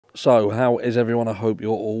So, how is everyone? I hope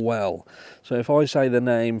you're all well. So, if I say the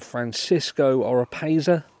name Francisco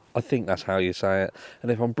Oropeza, I think that's how you say it.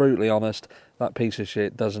 And if I'm brutally honest, that piece of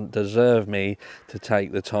shit doesn't deserve me to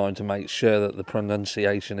take the time to make sure that the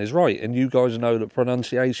pronunciation is right. And you guys know that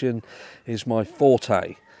pronunciation is my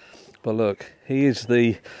forte. But look, he is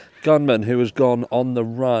the gunman who has gone on the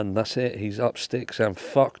run. That's it, he's up sticks and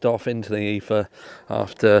fucked off into the ether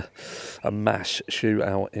after a mass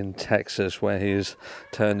shootout in Texas where he has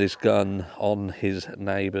turned his gun on his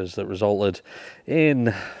neighbours that resulted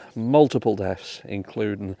in multiple deaths,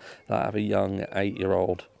 including that of a young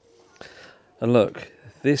 8-year-old. And look,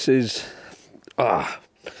 this is not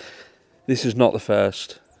the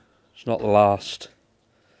first, it's not the last.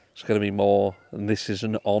 It's going to be more, and this is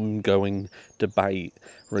an ongoing debate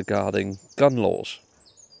regarding gun laws.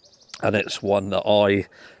 And it's one that I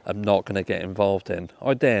am not going to get involved in.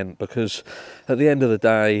 I daren't, because at the end of the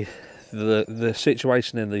day, the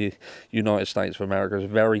situation in the United States of America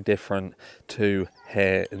is very different to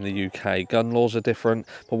here in the UK. Gun laws are different,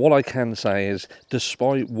 but what I can say is,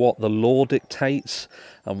 despite what the law dictates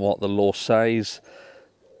and what the law says,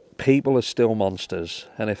 people are still monsters,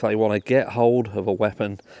 and if they want to get hold of a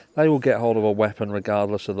weapon, they will get hold of a weapon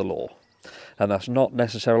regardless of the law. And that's not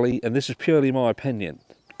necessarily, and this is purely my opinion,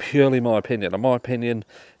 and my opinion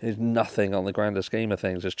is nothing on the grander scheme of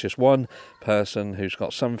things. It's just one person who's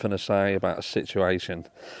got something to say about a situation.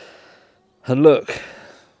 And look,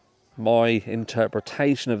 my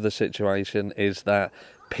interpretation of the situation is that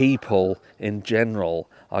people in general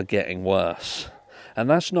are getting worse. And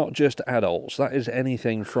that's not just adults, that is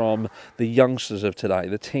anything from the youngsters of today,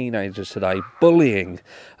 the teenagers today. Bullying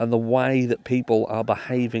and the way that people are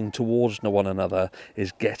behaving towards one another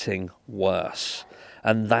is getting worse.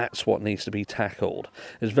 And that's what needs to be tackled.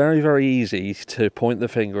 It's very, very easy to point the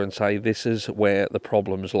finger and say this is where the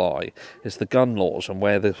problems lie. It's the gun laws and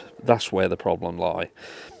that's where the problem lie.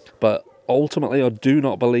 But ultimately I do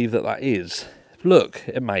not believe that that is. Look,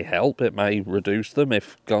 it may help, it may reduce them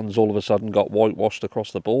if guns all of a sudden got whitewashed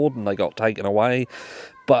across the board and they got taken away.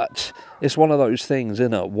 But it's one of those things,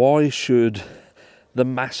 isn't it? Why should the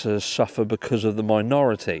masses suffer because of the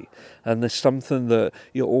minority? And there's something that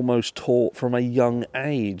you're almost taught from a young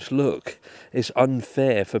age. Look, it's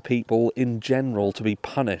unfair for people in general to be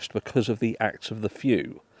punished because of the acts of the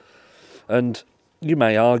few. And you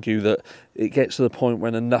may argue that it gets to the point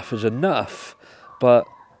when enough is enough, but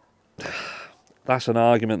that's an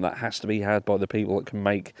argument that has to be had by the people that can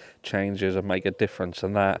make changes and make a difference,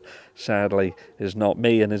 and that, sadly, is not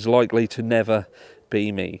me and is likely to never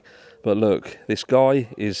be me. But look, this guy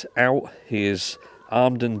is out, he is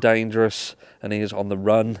armed and dangerous, and he is on the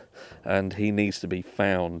run, and he needs to be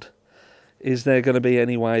found. Is there going to be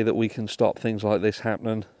any way that we can stop things like this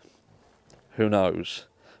happening? Who knows?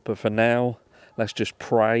 But for now, let's just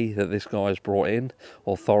pray that this guy is brought in,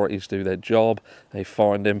 authorities do their job, they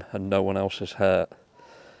find him, and no one else is hurt.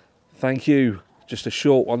 Thank you. Just a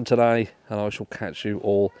short one today, and I shall catch you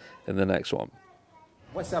all in the next one.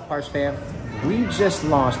 What's up, Harsh fam? We just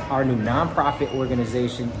launched our new nonprofit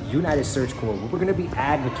organization, United Search Corps, where we're going to be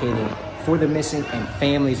advocating for the missing and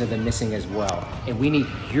families of the missing as well. And we need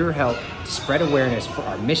your help to spread awareness for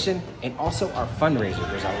our mission and also our fundraiser.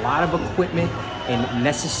 There's a lot of equipment and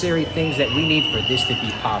necessary things that we need for this to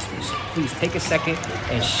be possible. So please take a second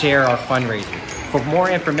and share our fundraiser. For more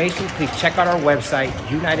information, please check out our website,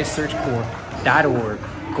 unitedsearchcorps.org.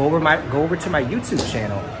 Go over to my YouTube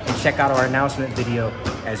channel and check out our announcement video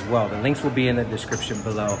as well. The links will be in the description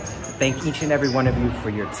below. Thank each and every one of you for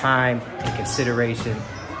your time and consideration.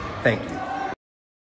 Thank you.